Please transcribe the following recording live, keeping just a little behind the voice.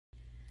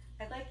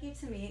I'd like you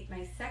to meet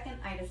my second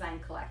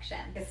iDesign collection,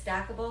 a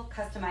stackable,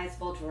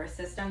 customizable drawer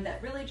system that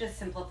really just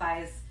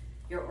simplifies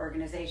your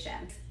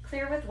organization.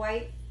 Clear with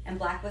white and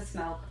black with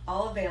smoke,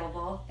 all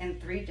available in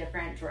 3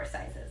 different drawer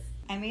sizes.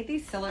 I made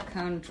these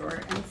silicone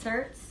drawer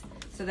inserts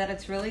so that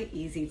it's really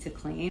easy to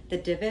clean. The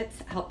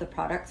divots help the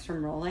products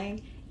from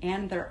rolling,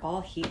 and they're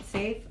all heat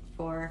safe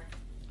for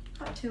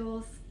hot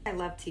tools. I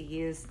love to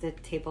use the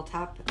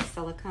tabletop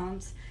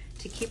silicones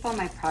to keep all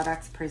my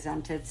products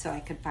presented so I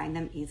could find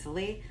them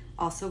easily.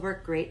 Also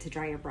work great to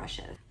dry your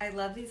brushes. I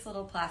love these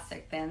little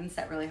plastic bins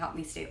that really help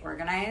me stay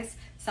organized.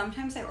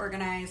 Sometimes I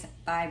organize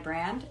by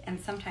brand and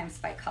sometimes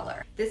by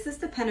color. This is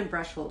the pen and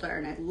brush holder,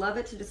 and I love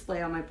it to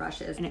display all my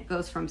brushes, and it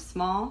goes from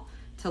small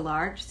to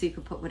large, so you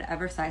can put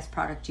whatever size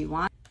product you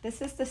want.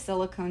 This is the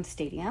silicone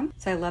stadium,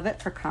 so I love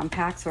it for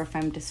compacts or if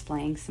I'm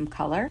displaying some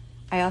color.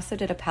 I also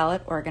did a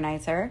palette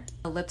organizer,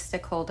 a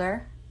lipstick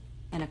holder,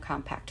 and a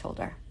compact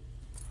holder.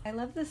 I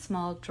love the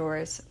small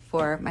drawers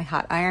for my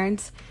hot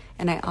irons,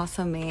 and I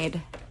also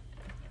made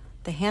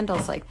the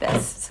handles like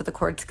this so the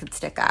cords could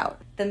stick out.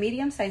 The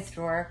medium-sized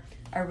drawer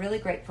are really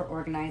great for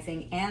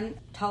organizing and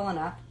tall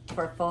enough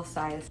for a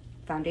full-size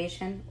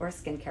foundation or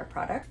skincare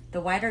product.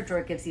 The wider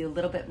drawer gives you a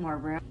little bit more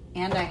room,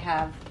 and I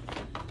have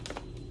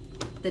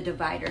the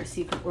divider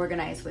so you can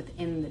organize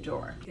within the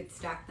drawer. You could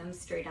stack them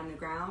straight on the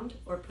ground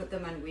or put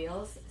them on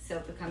wheels so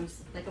it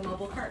becomes like a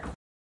mobile cart.